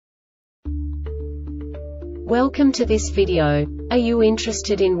Welcome to this video. Are you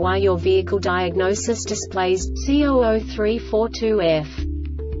interested in why your vehicle diagnosis displays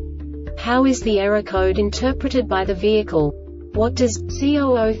C0034-2F? How is the error code interpreted by the vehicle? What does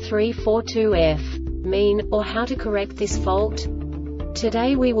C0034-2F mean, or how to correct this fault?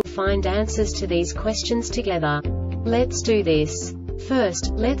 Today we will find answers to these questions together. Let's do this.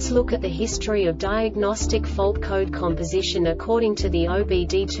 First, let's look at the history of diagnostic fault code composition according to the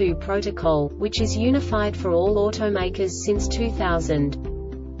OBD2 protocol, which is unified for all automakers since 2000.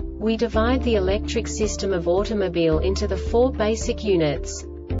 We divide the electric system of automobile into the four basic units: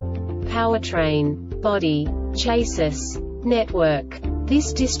 powertrain, body, chassis, network.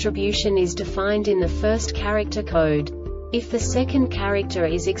 This distribution is defined in the first character code. If the second character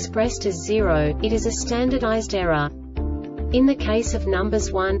is expressed as 0, it is a standardized error. In the case of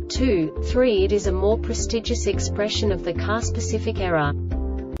numbers 1, 2, 3, it is a more prestigious expression of the car-specific error.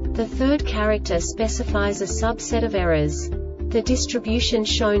 The third character specifies a subset of errors. The distribution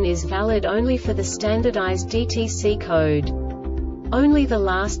shown is valid only for the standardized DTC code. Only the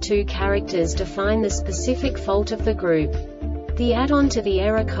last two characters define the specific fault of the group. The add-on to the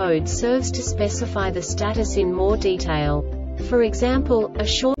error code serves to specify the status in more detail. For example, a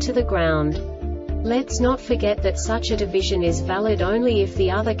short to the ground. Let's not forget that such a division is valid only if the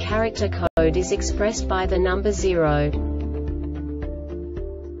other character code is expressed by the number 0.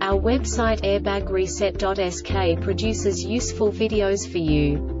 Our website airbagreset.sk produces useful videos for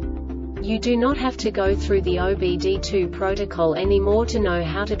you. You do not have to go through the OBD2 protocol anymore to know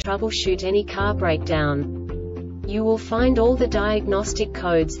how to troubleshoot any car breakdown. You will find all the diagnostic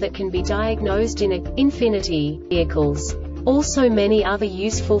codes that can be diagnosed in Infinity vehicles. Also many other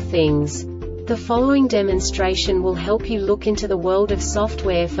useful things. The following demonstration will help you look into the world of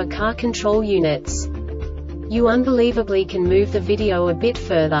software for car control units. You unbelievably can move the video a bit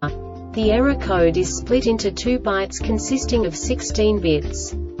further. The error code is split into 2 bytes consisting of 16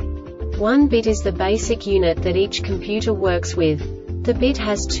 bits. 1 bit is the basic unit that each computer works with. The bit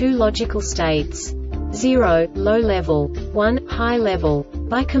has 2 logical states: 0, low level, 1, high level.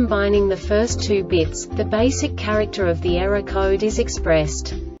 By combining the first 2 bits, the basic character of the error code is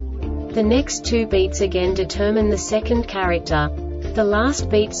expressed. The next 2 beats again determine the second character. The last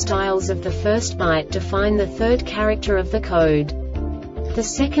beat styles of the first byte define the third character of the code. The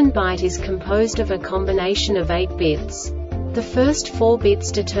second byte is composed of a combination of 8 bits. The first 4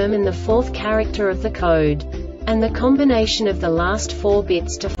 bits determine the fourth character of the code. And the combination of the last 4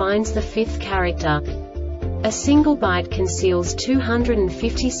 bits defines the fifth character. A single byte conceals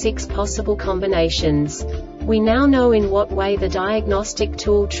 256 possible combinations. We now know in what way the diagnostic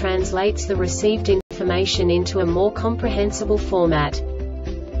tool translates the received information into a more comprehensible format.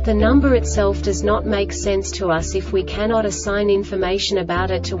 The number itself does not make sense to us if we cannot assign information about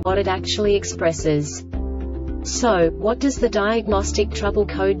it to what it actually expresses. So, what does the Diagnostic Trouble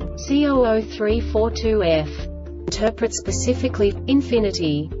Code C0034-2F interpret specifically for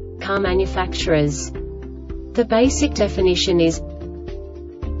Infinity car manufacturers? The basic definition is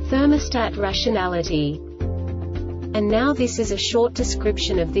thermostat rationality. And now this is a short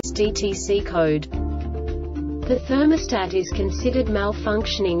description of this DTC code. The thermostat is considered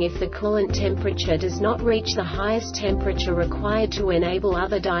malfunctioning if the coolant temperature does not reach the highest temperature required to enable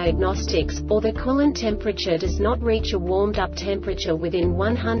other diagnostics, or the coolant temperature does not reach a warmed-up temperature within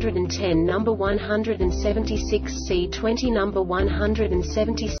 110 number 176C20 number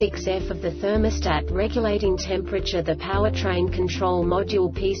 176F of the thermostat regulating temperature. The Powertrain Control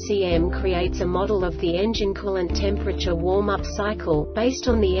Module (PCM) creates a model of the engine coolant temperature warm-up cycle, based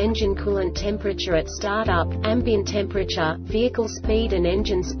on the engine coolant temperature at startup, ambient temperature, vehicle speed and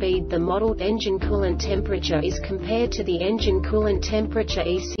engine speed. The modeled engine coolant temperature is compared to the engine coolant temperature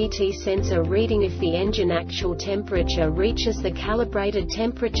ECT sensor reading if the engine actual temperature reaches the calibrated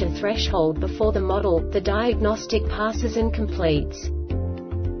temperature threshold before the model, the diagnostic passes and completes.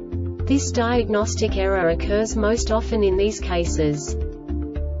 This diagnostic error occurs most often in these cases: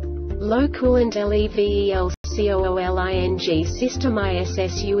 low coolant level cooling system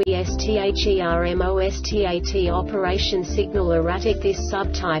ISSUESTHERMOSTAT operation signal erratic. This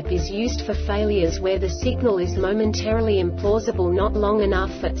subtype is used for failures where the signal is momentarily implausible, not long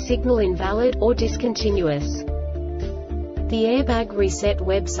enough for signal invalid, or discontinuous. The Airbag Reset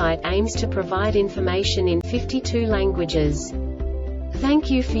website aims to provide information in 52 languages.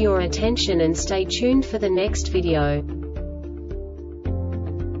 Thank you for your attention and stay tuned for the next video.